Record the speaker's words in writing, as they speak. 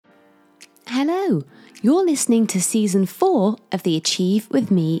Hello, you're listening to Season 4 of the Achieve With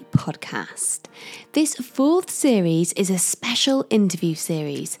Me podcast. This fourth series is a special interview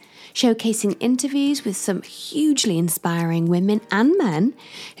series showcasing interviews with some hugely inspiring women and men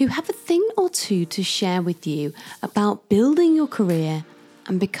who have a thing or two to share with you about building your career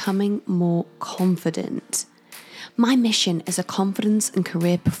and becoming more confident. My mission as a confidence and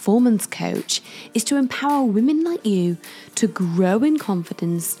career performance coach is to empower women like you to grow in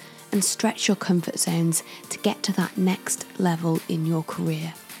confidence and stretch your comfort zones to get to that next level in your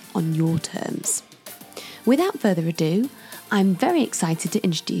career on your terms. Without further ado, I'm very excited to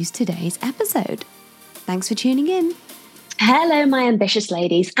introduce today's episode. Thanks for tuning in. Hello, my ambitious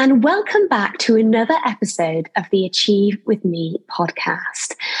ladies, and welcome back to another episode of the Achieve With Me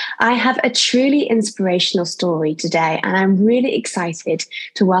podcast. I have a truly inspirational story today, and I'm really excited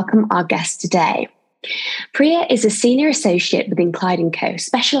to welcome our guest today. Priya is a senior associate within Clyde & Co,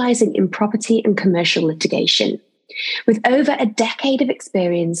 specialising in property and commercial litigation. With over a decade of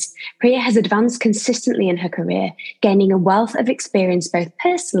experience, Priya has advanced consistently in her career, gaining a wealth of experience both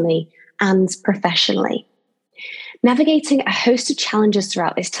personally and professionally. Navigating a host of challenges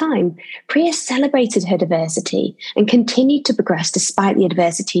throughout this time, Priya celebrated her diversity and continued to progress despite the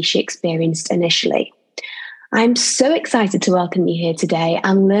adversity she experienced initially. I'm so excited to welcome you here today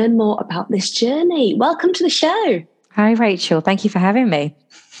and learn more about this journey. Welcome to the show. Hi, Rachel. Thank you for having me.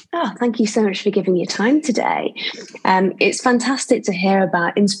 Oh, thank you so much for giving your time today. It's fantastic to hear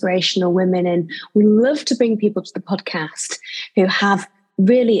about inspirational women, and we love to bring people to the podcast who have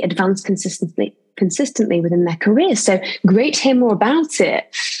really advanced consistently within their careers. So great to hear more about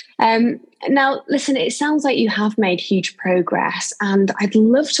it. Now, listen, it sounds like you have made huge progress, and I'd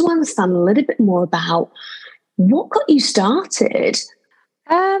love to understand a little bit more about what got you started?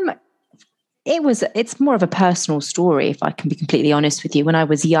 It's more of a personal story, if I can be completely honest with you. When I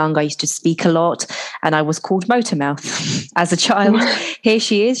was young, I used to speak a lot and I was called Motormouth as a child. Here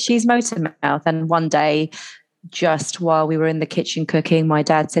she is, she's Motormouth. And one day, just while we were in the kitchen cooking, my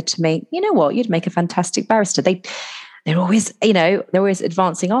dad said to me, you know what, you'd make a fantastic barrister. They're always, they're always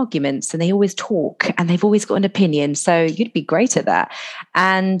advancing arguments and they always talk and they've always got an opinion. So you'd be great at that.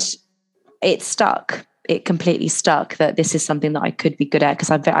 And it stuck. It completely stuck that this is something that I could be good at, because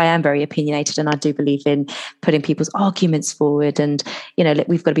I am very opinionated and I do believe in putting people's arguments forward, and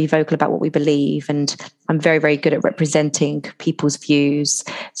we've got to be vocal about what we believe, and I'm very, very good at representing people's views.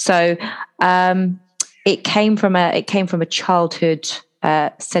 So it came from a childhood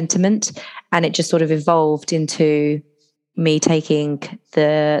sentiment, and it just sort of evolved into me taking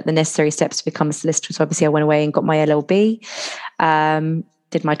the necessary steps to become a solicitor. So obviously I went away and got my LLB,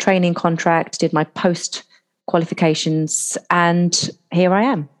 did my training contract, did my post qualifications, and here I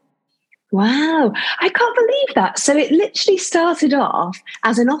am. Wow, I can't believe that. So it literally started off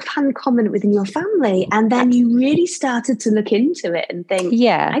as an offhand comment within your family, and then you really started to look into it and think,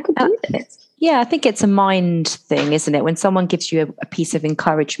 I could do this. Yeah, I think it's a mind thing, isn't it? When someone gives you a piece of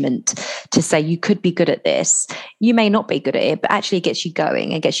encouragement to say you could be good at this, you may not be good at it, but actually it gets you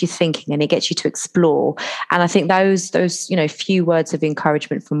going and gets you thinking and it gets you to explore. And I think those few words of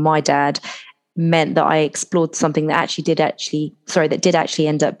encouragement from my dad meant that I explored something that did actually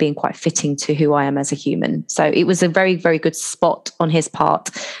end up being quite fitting to who I am as a human. So it was a very, very good spot on his part,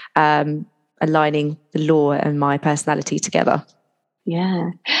 aligning the law and my personality together. Yeah.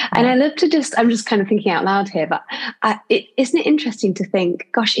 And I love I'm just kind of thinking out loud here, but isn't it interesting to think,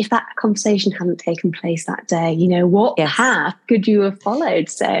 gosh, if that conversation hadn't taken place that day, what path could you have followed?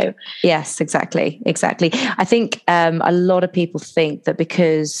 So yes, exactly. I think a lot of people think that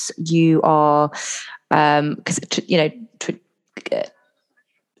because you are, I'm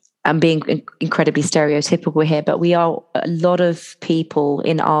being incredibly stereotypical here, but a lot of people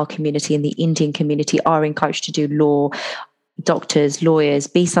in our community, in the Indian community, are encouraged to do law. Doctors, lawyers,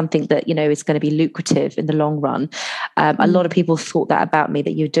 be something that is going to be lucrative in the long run. A lot of people thought that about me,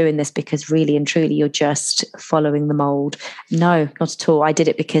 that you're doing this because really and truly you're just following the mold. No, not at all. I did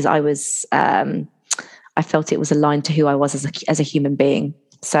it because I was I felt it was aligned to who I was as a human being.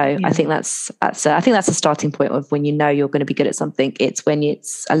 So I think that's a starting point of when you're going to be good at something. It's when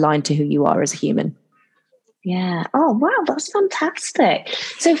it's aligned to who you are as a human. Yeah. Oh, wow. That's fantastic.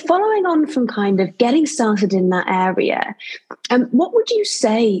 So following on from kind of getting started in that area, what would you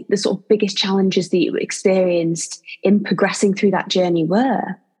say the sort of biggest challenges that you experienced in progressing through that journey were?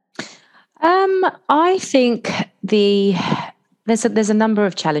 I think there's a number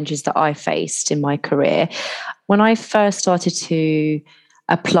of challenges that I faced in my career. When I first started to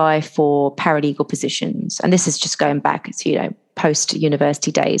apply for paralegal positions, and this is just going back to,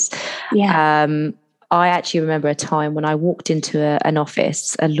 post-university days. Yeah. I actually remember a time when I walked into an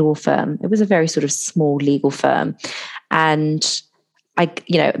office, a law firm. It was a very sort of small legal firm. And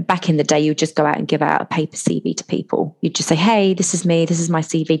back in the day, you would just go out and give out a paper CV to people. You'd just say, hey, this is me. This is my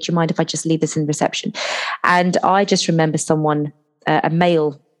CV. Do you mind if I just leave this in reception? And I just remember someone, a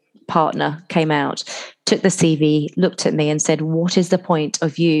male partner came out, took the CV, looked at me and said, what is the point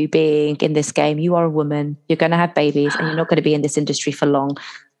of you being in this game? You are a woman. You're going to have babies and you're not going to be in this industry for long.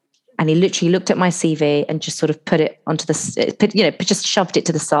 And he literally looked at my CV and just sort of put it onto just shoved it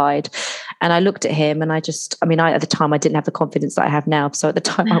to the side. And I looked at him and at the time I didn't have the confidence that I have now. So at the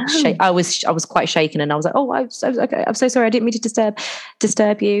time I was quite shaken, and I was like, oh, okay, I'm so sorry. I didn't mean to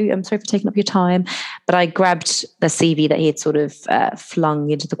disturb you. I'm sorry for taking up your time. But I grabbed the CV that he had sort of flung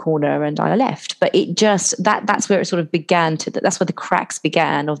into the corner and I left. But it just, that's where it sort of began that's where the cracks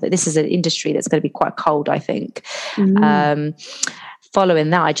began of that. This is an industry that's going to be quite cold, I think. Following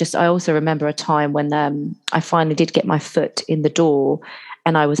that, I also remember a time when I finally did get my foot in the door,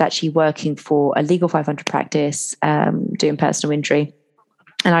 and I was actually working for a legal 500 practice, doing personal injury.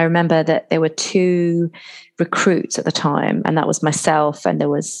 And I remember that there were 2 recruits at the time, and that was myself and there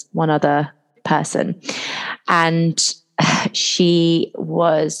was one other person. And she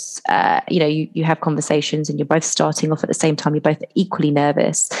was, you have conversations and you're both starting off at the same time. You're both equally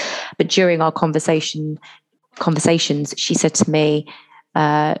nervous. But during our conversations, she said to me,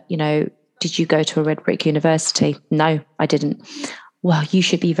 did you go to a red brick university? No, I didn't. Well, you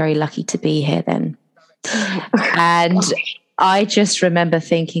should be very lucky to be here then. And I just remember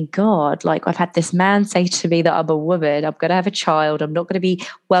thinking, God, like I've had this man say to me that I'm a woman, I'm going to have a child, I'm not going to be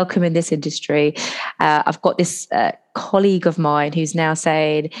welcome in this industry. I've got this colleague of mine who's now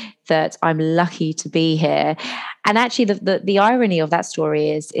saying that I'm lucky to be here. And actually the irony of that story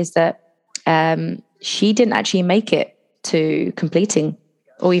is that she didn't actually make it to completing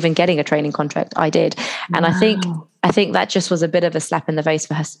or even getting a training contract. I did. And wow. I think that just was a bit of a slap in the face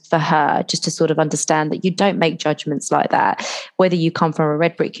for her, just to sort of understand that you don't make judgments like that, whether you come from a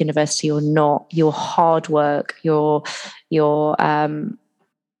red brick university or not. Your hard work, your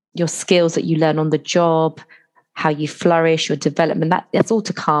skills that you learn on the job, how you flourish, your development, that's all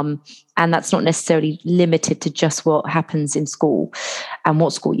to come. And that's not necessarily limited to just what happens in school and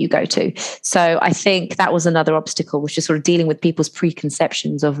what school you go to. So I think that was another obstacle, which is sort of dealing with people's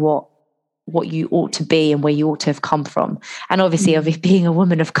preconceptions of what you ought to be and where you ought to have come from. And obviously of being a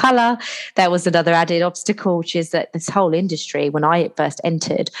woman of colour, that was another added obstacle, which is that this whole industry, when I first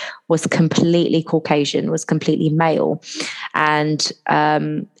entered, was completely Caucasian, was completely male. And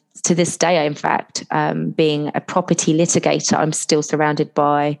to this day, in fact, being a property litigator, I'm still surrounded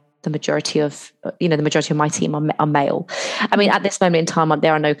by the majority of my team are male. I mean, at this moment in time,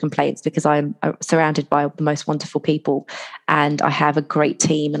 there are no complaints because I'm surrounded by the most wonderful people, and I have a great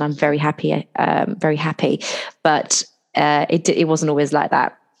team, and I'm very happy. But it wasn't always like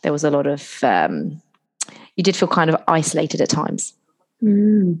that. There was a lot of you did feel kind of isolated at times.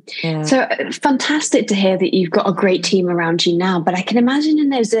 Yeah. So fantastic to hear that you've got a great team around you now. But I can imagine in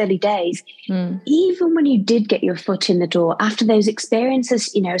those early days, even when you did get your foot in the door, after those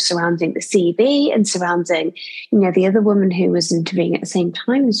experiences, surrounding the CV and surrounding, the other woman who was interviewing at the same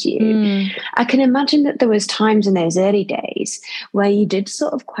time as you, I can imagine that there was times in those early days where you did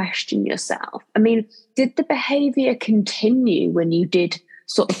sort of question yourself. I mean, did the behaviour continue when you did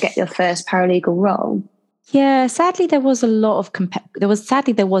sort of get your first paralegal role? Yeah, sadly, there was a lot of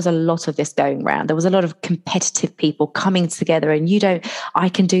this going around. There was a lot of competitive people coming together, and I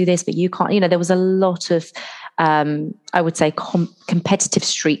can do this, but you can't. There was a lot of, I would say, competitive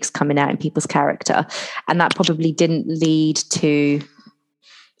streaks coming out in people's character, and that probably didn't lead to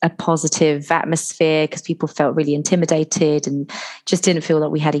a positive atmosphere because people felt really intimidated and just didn't feel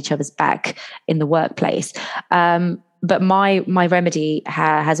that we had each other's back in the workplace. But my remedy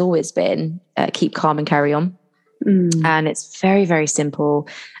has always been keep calm and carry on. And it's very, very simple.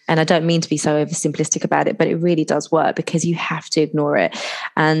 And I don't mean to be so oversimplistic about it, but it really does work because you have to ignore it.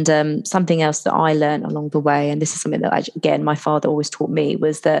 And something else that I learned along the way, and this is something that, again, my father always taught me,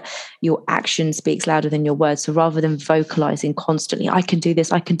 was that your action speaks louder than your words. So rather than vocalizing constantly, I can do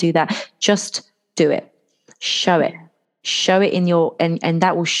this, I can do that, just do it. Show it in your, and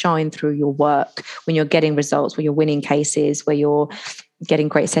that will shine through your work when you're getting results, where you're winning cases, where you're getting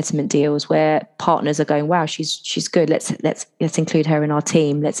great settlement deals, where partners are going, wow, she's good. Let's include her in our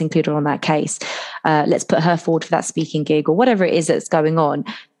team. Let's include her on that case. Let's put her forward for that speaking gig, or whatever it is that's going on.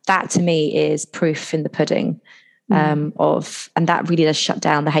 That to me is proof in the pudding and that really does shut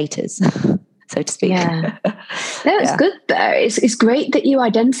down the haters, so to speak. Yeah. No, it's good though. It's great that you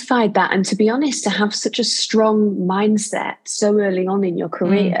identified that. And to be honest, to have such a strong mindset so early on in your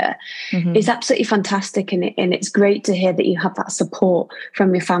career is absolutely fantastic. And it's great to hear that you have that support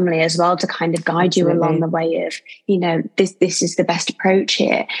from your family as well to kind of guide you along the way of, this is the best approach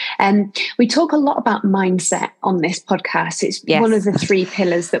here. And we talk a lot about mindset on this podcast. It's one of the 3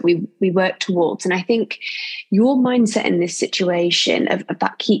 pillars that we work towards. And I think your mindset in this situation of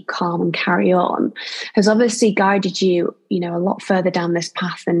that keep calm and carry on has obviously guided you, a lot further down this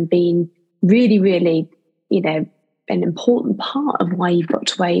path and been really, really, an important part of why you've got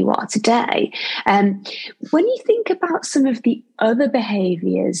to where you are today. When you think about some of the other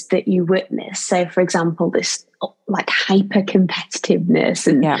behaviors that you witness, so for example, this like hyper competitiveness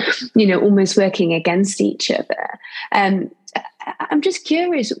and, almost working against each other. I'm just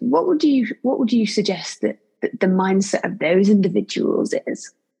curious, what would you suggest that the mindset of those individuals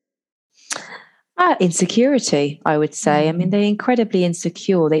is? Insecurity, I would say. I mean, they're incredibly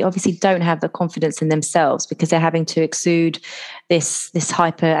insecure. They obviously don't have the confidence in themselves because they're having to exude this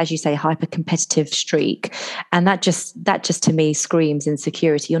hyper, as you say, hyper competitive streak. And that just to me screams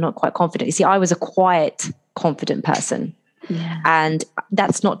insecurity. You're not quite confident. You see, I was a quiet, confident person. Yeah. And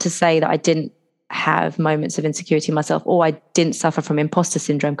that's not to say that I didn't have moments of insecurity myself, or I didn't suffer from imposter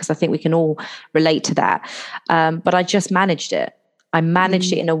syndrome, because I think we can all relate to that. But I just managed it. I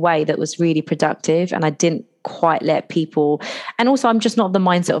managed it in a way that was really productive, and I didn't quite let people, and also I'm just not the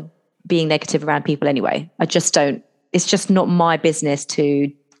mindset of being negative around people anyway. I just don't, it's just not my business to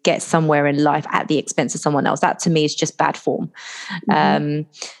get somewhere in life at the expense of someone else. That to me is just bad form.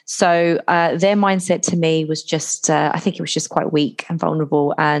 So their mindset to me was just, I think it was just quite weak and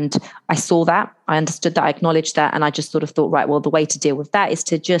vulnerable. And I saw that, I understood that, I acknowledged that. And I just sort of thought, right, well, the way to deal with that is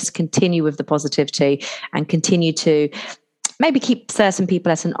to just continue with the positivity and continue to maybe keep certain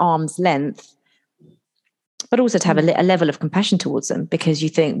people at an arm's length, but also to have a level of compassion towards them, because you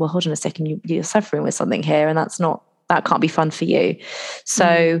think, well, hold on a second, you're suffering with something here, and that can't be fun for you.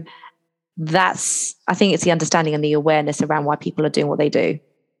 So I think it's the understanding and the awareness around why people are doing what they do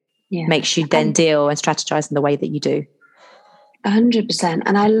makes you then deal and strategize in the way that you do. 100%.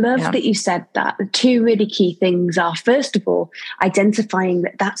 And I love that you said that. The 2 really key things are, first of all, identifying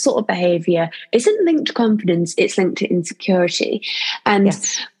that sort of behavior isn't linked to confidence, it's linked to insecurity. And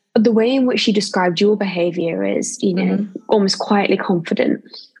the way in which you described your behavior is, almost quietly confident.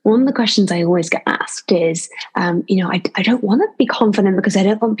 One of the questions I always get asked is, I don't want to be confident because I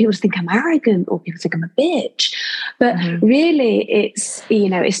don't want people to think I'm arrogant or people think I'm a bitch. But really,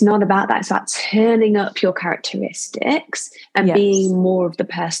 it's not about that. It's about turning up your characteristics and being more of the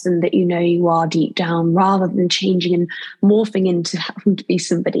person that you are deep down, rather than changing and morphing into having to be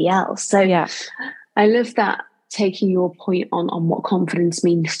somebody else. So I love that, taking your point on what confidence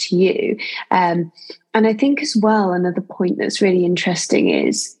means to you. And I think as well, another point that's really interesting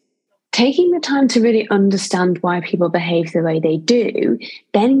is taking the time to really understand why people behave the way they do,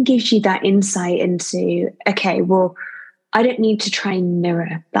 then gives you that insight into, okay, well, I don't need to try and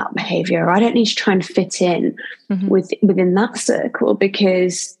mirror that behavior, or I don't need to try and fit in within that circle,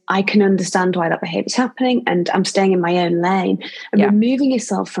 because I can understand why that behavior is happening and I'm staying in my own lane, and removing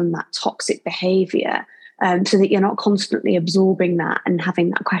yourself from that toxic behavior. So that you're not constantly absorbing that and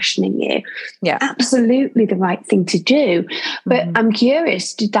having that questioning you. Yeah, absolutely the right thing to do. But I'm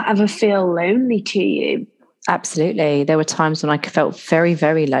curious, did that ever feel lonely to you? Absolutely. There were times when I felt very,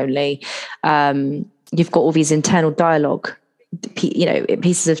 very lonely. You've got all these internal dialogue,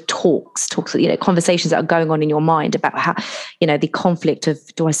 pieces of talks, conversations that are going on in your mind about how, the conflict of,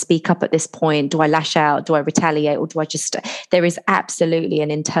 do I speak up at this point? Do I lash out? Do I retaliate? Or do I just, there is absolutely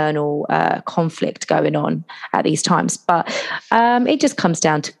an internal conflict going on at these times. But it just comes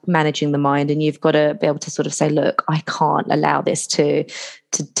down to managing the mind, and you've got to be able to sort of say, look, I can't allow this to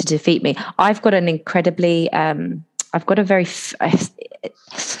defeat me. I've got an incredibly, underneath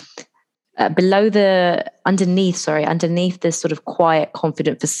this sort of quiet,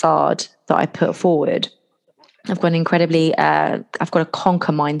 confident facade that I put forward, I've got a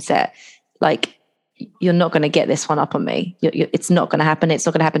conquer mindset. Like, you're not going to get this one up on me. It's not going to happen. It's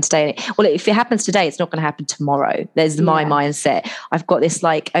not going to happen today. Well, if it happens today, it's not going to happen tomorrow. There's my mindset. I've got this,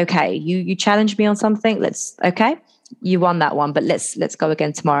 like, okay, you challenge me on something. You won that one, but let's go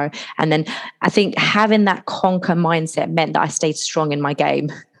again tomorrow. And then I think having that conquer mindset meant that I stayed strong in my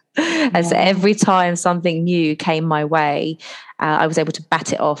game. And so every time something new came my way, I was able to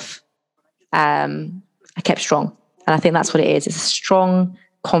bat it off. I kept strong. And I think that's what it is. It's a strong,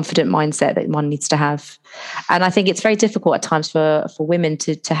 confident mindset that one needs to have. And I think it's very difficult at times for women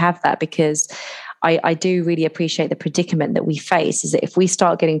to have that, because I do really appreciate the predicament that we face, is that if we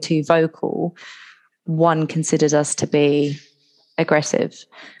start getting too vocal, one considers us to be aggressive.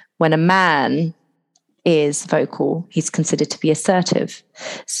 When a man is vocal, he's considered to be assertive.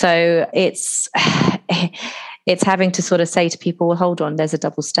 So it's having to sort of say to people, well, hold on, there's a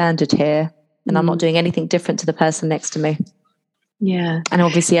double standard here, and I'm not doing anything different to the person next to me. Yeah. And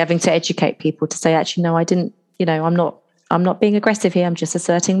obviously having to educate people to say, actually, no, I didn't, I'm not being aggressive here. I'm just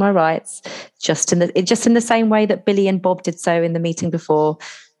asserting my rights, just in the same way that Billy and Bob did so in the meeting before.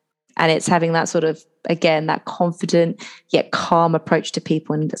 And it's having that sort of, again, that confident yet calm approach to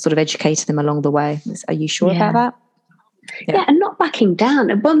people and sort of educating them along the way. Are you sure about that? Yeah, and not backing down.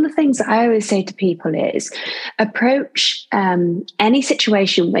 And one of the things that I always say to people is approach any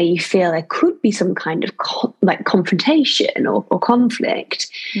situation where you feel there could be some kind of confrontation or conflict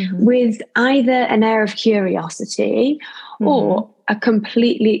with either an air of curiosity or a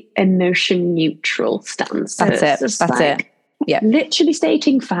completely emotion neutral stance. So That's it. Yeah. Literally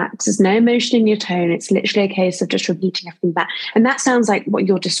stating facts. There's no emotion in your tone. It's literally a case of just repeating everything back. And that sounds like what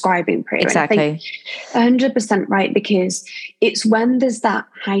you're describing, Priya. Exactly. 100% right, because it's when there's that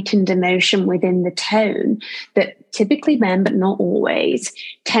heightened emotion within the tone that typically men, but not always,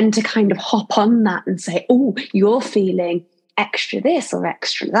 tend to kind of hop on that and say, oh, you're feeling extra this or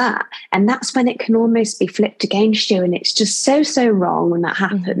extra that. And that's when it can almost be flipped against you. And it's just so wrong when that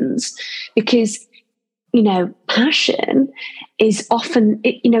happens, because passion is often,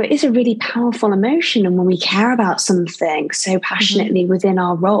 it is a really powerful emotion. And when we care about something so passionately within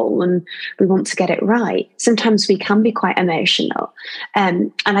our role and we want to get it right, sometimes we can be quite emotional.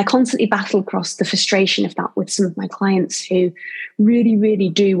 And I constantly battle across the frustration of that with some of my clients who really, really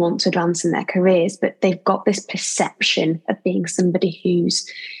do want to advance in their careers, but they've got this perception of being somebody who's,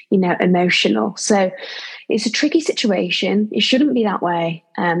 emotional. So it's a tricky situation. It shouldn't be that way.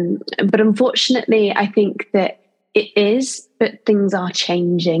 But unfortunately, I think that it is, but things are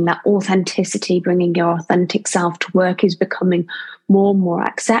changing. That authenticity, bringing your authentic self to work, is becoming more and more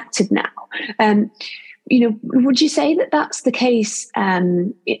accepted now. Would you say that that's the case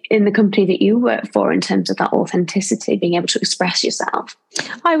in the company that you work for in terms of that authenticity, being able to express yourself?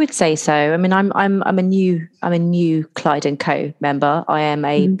 I would say so. I mean, I'm a new Clyde & Co member. I am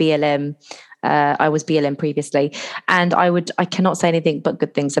a BLM. I was BLM previously, and I cannot say anything but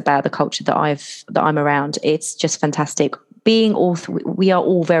good things about the culture that I'm around. It's just fantastic. We are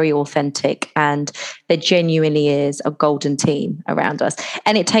all very authentic, and there genuinely is a golden team around us.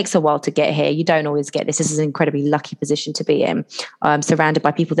 And it takes a while to get here. You don't always get this. This is an incredibly lucky position to be in. I'm surrounded by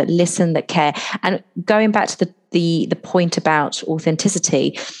people that listen, that care. And going back to the point about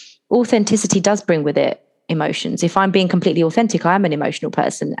authenticity does bring with it emotions. If I'm being completely authentic, I am an emotional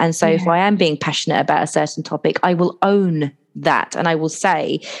person. And so if I am being passionate about a certain topic, I will own that. And I will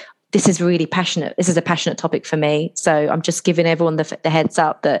say, this is really passionate. This is a passionate topic for me. So I'm just giving everyone the heads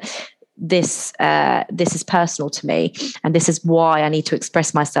up that this is personal to me. And this is why I need to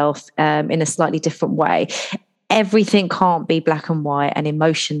express myself in a slightly different way. Everything can't be black and white and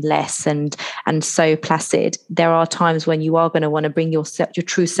emotionless and so placid. There are times when you are going to want to bring your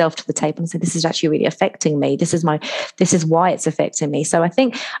true self to the table and say, this is actually really affecting me. This is why it's affecting me. So I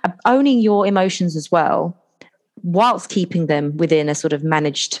think owning your emotions as well, whilst keeping them within a sort of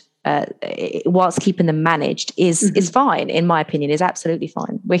managed, is fine, in my opinion, is absolutely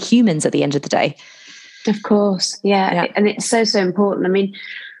fine. We're humans at the end of the day. Of course. Yeah. And it's so important. I mean,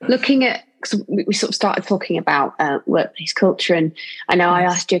 looking at, because we sort of started talking about workplace culture, and I know I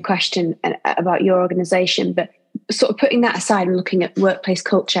asked you a question about your organization, but sort of putting that aside and looking at workplace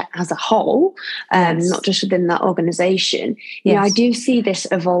culture as a whole, not just within that organization, I do see this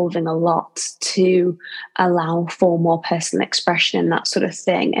evolving a lot to allow for more personal expression and that sort of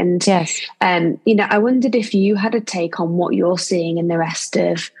thing. And, I wondered if you had a take on what you're seeing in the rest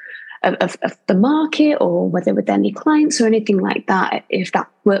of the market, or whether with any clients or anything like that, if that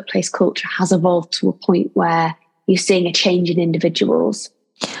workplace culture has evolved to a point where you're seeing a change in individuals.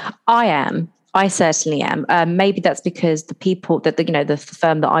 I certainly am. Maybe that's because the people that the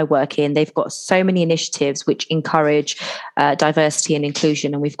firm that I work in, they've got so many initiatives which encourage diversity and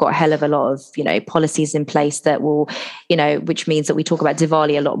inclusion, and we've got a hell of a lot of policies in place that will, which means that we talk about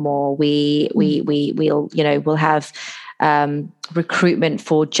Diwali a lot more. We'll have recruitment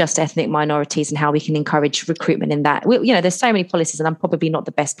for just ethnic minorities and how we can encourage recruitment in that. There's so many policies, and I'm probably not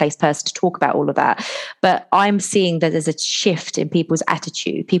the best placed person to talk about all of that, but I'm seeing that there's a shift in people's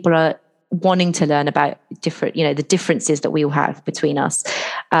attitude. People are wanting to learn about different, the differences that we all have between us.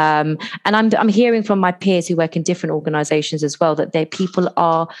 And I'm hearing from my peers who work in different organizations as well, that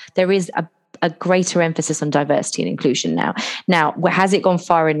there is a greater emphasis on diversity and inclusion now. Now, has it gone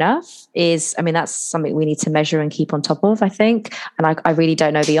far enough? That's something we need to measure and keep on top of, I think. And I really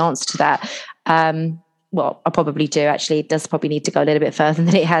don't know the answer to that. Well, I probably do. Actually, it does probably need to go a little bit further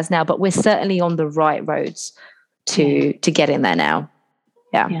than it has now, but we're certainly on the right roads to get in there now.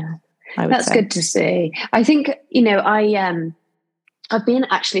 Yeah. That's good to see. I think, I've been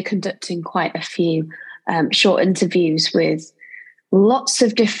actually conducting quite a few short interviews with lots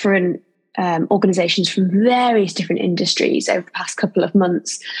of different organizations from various different industries over the past couple of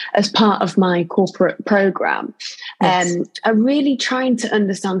months as part of my corporate program. I'm really trying to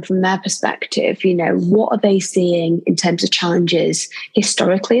understand from their perspective, what are they seeing in terms of challenges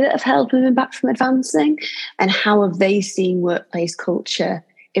historically that have held women back from advancing, and how have they seen workplace culture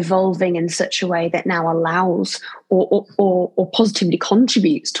evolving in such a way that now allows or positively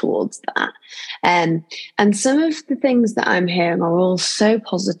contributes towards that. And some of the things that I'm hearing are all so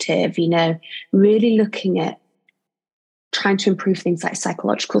positive, really looking at trying to improve things like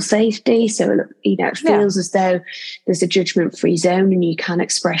psychological safety. So, it feels as though there's a judgment-free zone and you can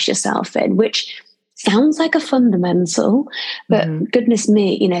express yourself in, which sounds like a fundamental, but goodness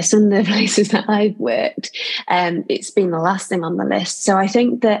me, some of the places that I've worked, it's been the last thing on the list. So I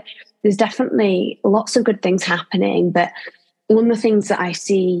think that there's definitely lots of good things happening, but one of the things that I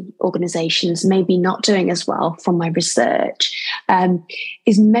see organizations maybe not doing as well from my research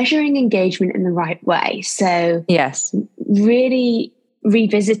is measuring engagement in the right way. So yes, really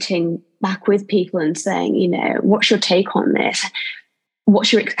revisiting back with people and saying, what's your take on this?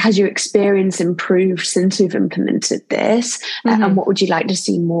 Has your experience improved since we've implemented this? And what would you like to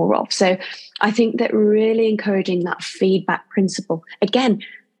see more of? So I think that really encouraging that feedback principle, again,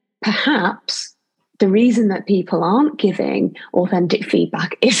 perhaps the reason that people aren't giving authentic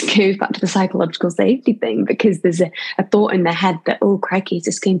feedback goes back to the psychological safety thing, because there's a thought in their head that, oh, crikey, is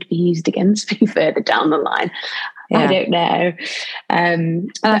this going to be used against me further down the line? I don't know.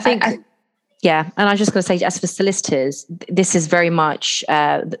 And I think... Yeah. And I was just going to say, as for solicitors, this is very much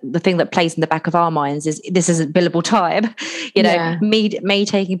the thing that plays in the back of our minds is this isn't billable time. Me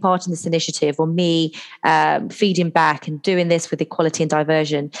taking part in this initiative, or me feeding back and doing this with equality and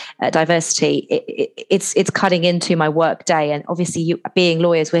diversity, it's cutting into my work day. And obviously, being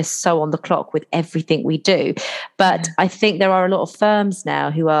lawyers, we're so on the clock with everything we do. But I think there are a lot of firms now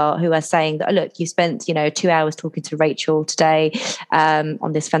who are saying that, look, you spent 2 hours talking to Rachel today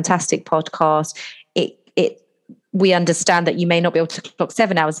on this fantastic podcast. We understand that you may not be able to clock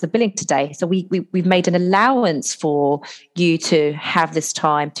 7 hours of billing today. So we've made an allowance for you to have this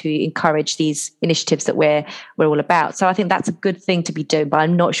time to encourage these initiatives that we're all about. So I think that's a good thing to be doing, but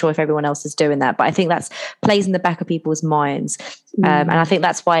I'm not sure if everyone else is doing that. But I think that's plays in the back of people's minds. And I think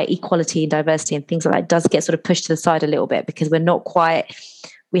that's why equality and diversity and things like that does get sort of pushed to the side a little bit, because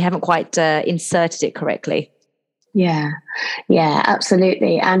we haven't quite inserted it correctly. Yeah,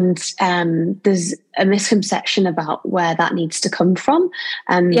 absolutely. And there's a misconception about where that needs to come from.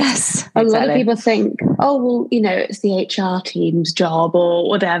 And yes, a lot of people think, oh, well, it's the HR team's job or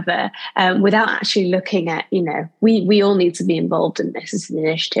whatever, without actually looking at, we all need to be involved in this as an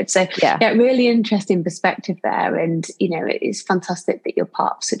initiative. So really interesting perspective there. And, it is fantastic that you're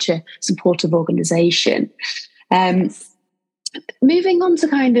part of such a supportive organization. Moving on to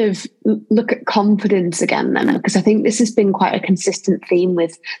kind of look at confidence again then, because I think this has been quite a consistent theme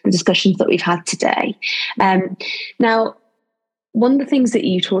with the discussions that we've had today. Now, one of the things that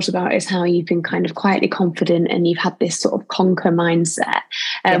you talked about is how you've been kind of quietly confident and you've had this sort of conquer mindset,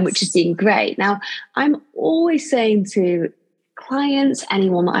 which has been great. Now, I'm always saying to clients,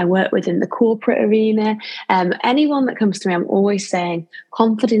 anyone that I work with in the corporate arena, anyone that comes to me, I'm always saying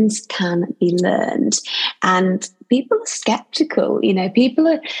confidence can be learned. And people are skeptical,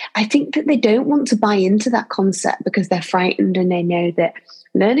 I think that they don't want to buy into that concept because they're frightened and they know that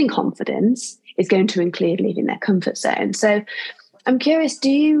learning confidence is going to include leaving their comfort zone. So I'm curious, do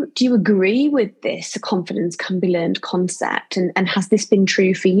you agree with this confidence can be learned concept? And has this been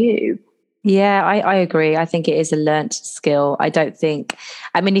true for you? Yeah, I agree. I think it is a learnt skill.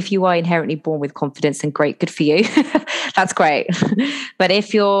 If you are inherently born with confidence, then great, good for you. That's great. But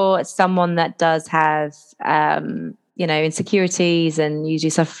if you're someone that does have, insecurities and you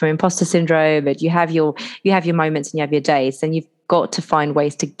do suffer from imposter syndrome, but you have your moments and you have your days, then you've got to find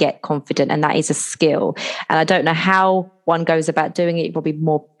ways to get confident, and that is a skill. And I don't know how one goes about doing it. You're probably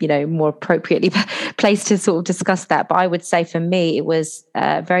more appropriately placed to sort of discuss that. But I would say for me, it was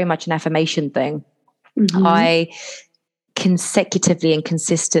very much an affirmation thing. I consecutively and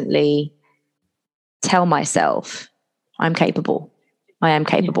consistently tell myself, I'm capable. I am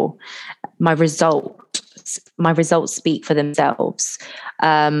capable. My results speak for themselves.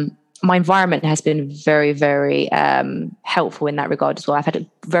 my environment has been very, very helpful in that regard as well. I've had a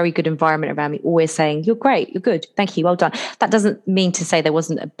very good environment around me, always saying, you're great, you're good, thank you, well done. That doesn't mean to say there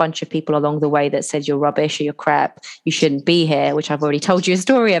wasn't a bunch of people along the way that said you're rubbish or you're crap, you shouldn't be here, which I've already told you a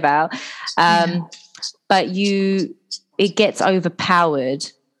story about. But it gets overpowered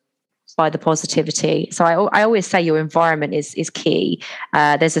by the positivity. So I always say your environment is key.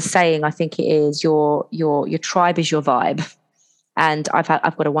 There's a saying, I think it is, your tribe is your vibe. And I've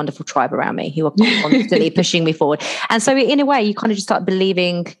got a wonderful tribe around me who are constantly pushing me forward. And so in a way, you kind of just start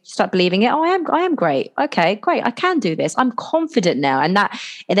believing it. Oh, I am great. Okay, great. I can do this. I'm confident now. And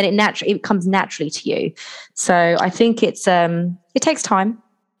then it comes naturally to you. So I think it takes time,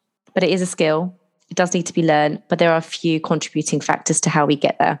 but it is a skill. It does need to be learned, but there are a few contributing factors to how we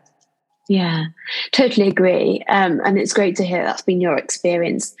get there. Yeah, totally agree. And it's great to hear that's been your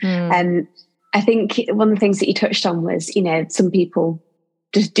experience. I think one of the things that you touched on was, some people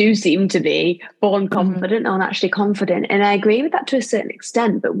just do seem to be born confident or naturally confident. And I agree with that to a certain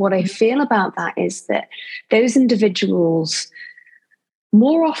extent. But what I feel about that is that those individuals,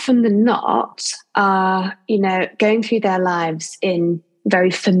 more often than not, are, going through their lives in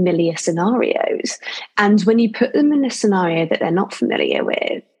very familiar scenarios. And when you put them in a scenario that they're not familiar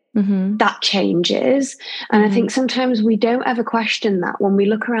with, that changes. And I think sometimes we don't ever question that. When we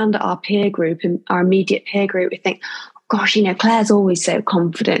look around at our peer group and our immediate peer group, we think, gosh, Claire's always so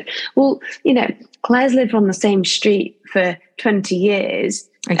confident. Well, Claire's lived on the same street for 20 years.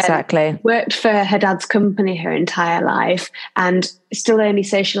 Exactly. Worked for her dad's company her entire life and still only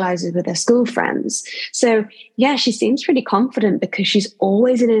socializes with her school friends. So yeah, she seems pretty confident because she's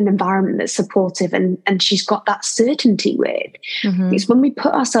always in an environment that's supportive and she's got that certainty with. It's when we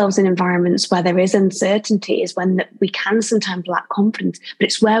put ourselves in environments where there is uncertainty is when we can sometimes lack confidence, but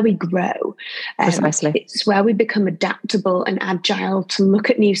it's where we grow. Precisely. It's where we become adaptable and agile to look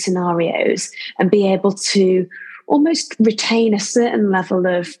at new scenarios and be able to almost retain a certain level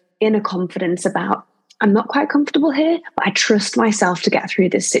of inner confidence about, I'm not quite comfortable here, but I trust myself to get through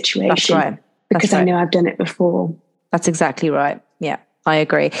this situation. That's right. Because I know I've done it before. That's exactly right. Yeah, I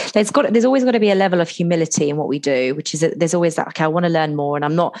agree. There's always got to be a level of humility in what we do, which is that there's always that, okay, I want to learn more. And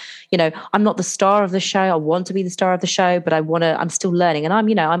I'm not the star of the show. I want to be the star of the show, but I'm still learning. And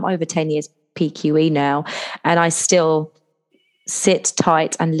I'm over 10 years PQE now, and I still sit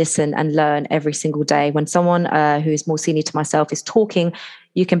tight and listen and learn every single day. When someone who is more senior to myself is talking,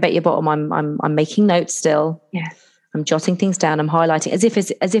 you can bet your bottom I'm making notes still. Yeah, I'm jotting things down. I'm highlighting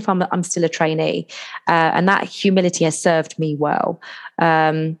as if I'm still a trainee, and that humility has served me well.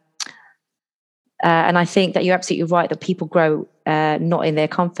 And I think that you're absolutely right that people grow not in their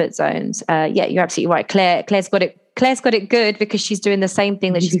comfort zones. Yeah, you're absolutely right. Claire's got it good because she's doing the same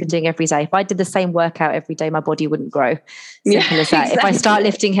thing that she's been doing every day. If I did the same workout every day, my body wouldn't grow. Simple as that. Exactly. If I start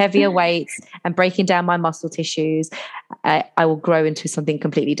lifting heavier weights and breaking down my muscle tissues, I will grow into something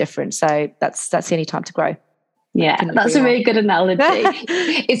completely different. So that's the only time to grow. Yeah, that's a really good analogy.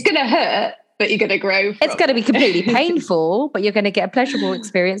 It's going to hurt, but you're going to grow. It's going to be completely painful, but you're going to get a pleasurable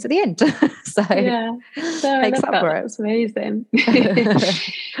experience at the end. So yeah, makes up for it. That's amazing.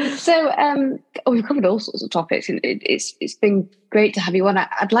 So we've covered all sorts of topics, and it's been great to have you on.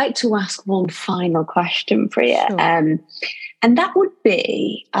 I'd like to ask one final question, Priya. Sure. And that would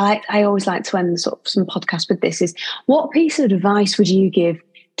be, I always like to end sort of some podcasts with this, is what piece of advice would you give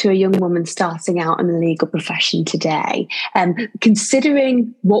to a young woman starting out in the legal profession today,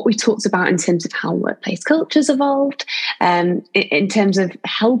 considering what we talked about in terms of how workplace culture's evolved, in terms of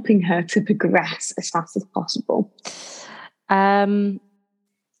helping her to progress as fast as possible?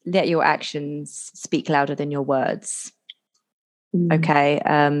 Let your actions speak louder than your words. Okay.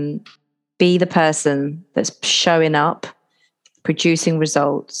 Be the person that's showing up, producing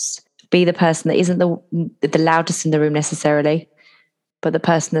results. Be the person that isn't the loudest in the room necessarily, but the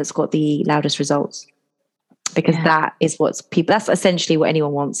person that's got the loudest results, because that is that's essentially what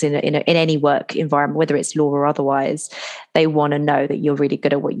anyone wants in any work environment, whether it's law or otherwise. They want to know that you're really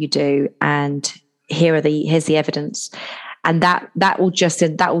good at what you do, and here's the evidence. And that will just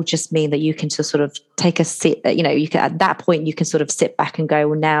mean that you can sort of take a sit, you can, at that point you can sort of sit back and go,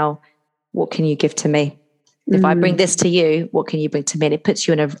 well, now what can you give to me? If I bring this to you, what can you bring to me? And it puts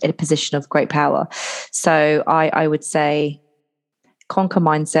you in a position of great power. So I would say, conquer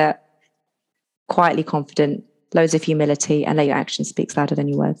mindset, quietly confident, loads of humility, and let your actions speak louder than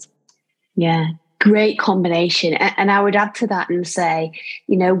your words. Yeah, great combination. And I would add to that and say,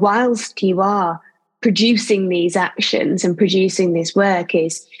 whilst you are producing these actions and producing this work,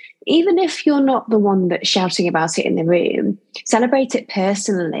 is even if you're not the one that's shouting about it in the room, celebrate it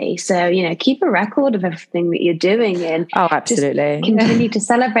personally. So, keep a record of everything that you're doing and Oh, absolutely. just continue to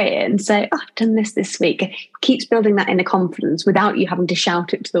celebrate it and say, oh, I've done this week. It keeps building that inner confidence without you having to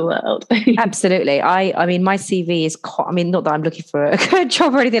shout it to the world. Absolutely. I mean, my CV is, not that I'm looking for a good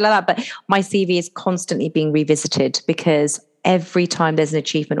job or anything like that, but my CV is constantly being revisited because every time there's an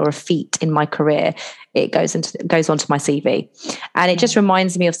achievement or a feat in my career, it goes onto my CV. And it just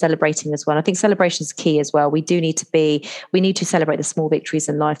reminds me of celebrating as well. I think celebration is key as well. We need to celebrate the small victories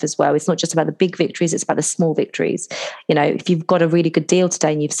in life as well. It's not just about the big victories, it's about the small victories. If you've got a really good deal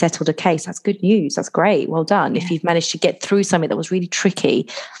today and you've settled a case, that's good news. That's great. Well done. Yeah. If you've managed to get through something that was really tricky,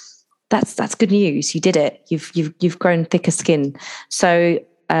 that's good news. You did it. You've grown thicker skin. So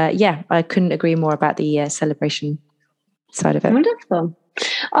I couldn't agree more about the celebration side of it. Wonderful.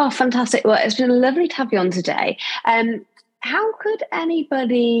 Oh, fantastic. Well, it's been lovely to have you on today. How could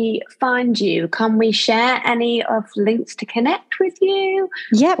anybody find you? Can we share any of links to connect with you?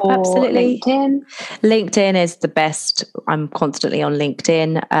 Yep, absolutely. LinkedIn? LinkedIn is the best. I'm constantly on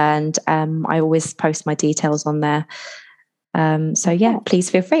LinkedIn and I always post my details on there. So please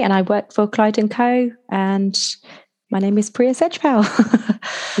feel free. And I work for Clyde & Co. and my name is Priya Sedgepal.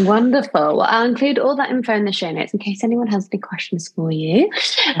 Wonderful. Well, I'll include all that info in the show notes in case anyone has any questions for you.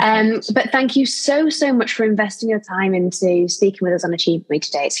 But thank you so much for investing your time into speaking with us on Achieve Me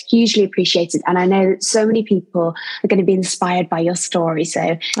today. It's hugely appreciated. And I know that so many people are going to be inspired by your story.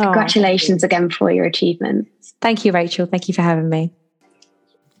 So congratulations again for your achievements. Thank you, Rachel. Thank you for having me.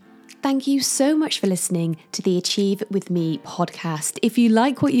 Thank you so much for listening to the Achieve With Me podcast. If you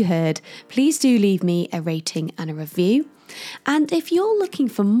like what you heard, please do leave me a rating and a review. And if you're looking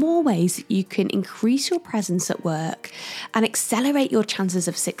for more ways that you can increase your presence at work and accelerate your chances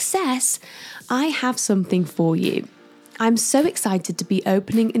of success, I have something for you. I'm so excited to be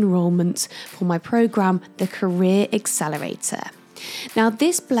opening enrolments for my program, The Career Accelerator. Now,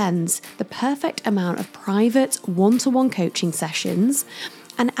 this blends the perfect amount of private one-to-one coaching sessions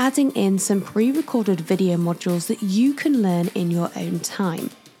and adding in some pre-recorded video modules that you can learn in your own time.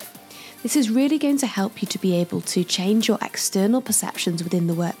 This is really going to help you to be able to change your external perceptions within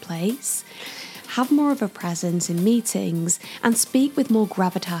the workplace, have more of a presence in meetings, and speak with more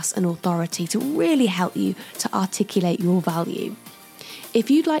gravitas and authority to really help you to articulate your value.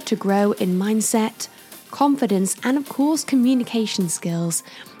 If you'd like to grow in mindset, confidence, and of course communication skills,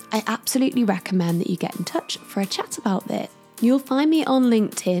 I absolutely recommend that you get in touch for a chat about this. You'll find me on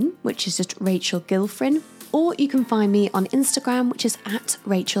LinkedIn, which is just Rachel Gilfrin, or you can find me on Instagram, which is at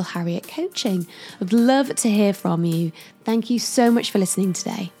Rachel Harriet Coaching. I'd love to hear from you. Thank you so much for listening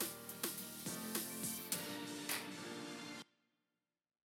today.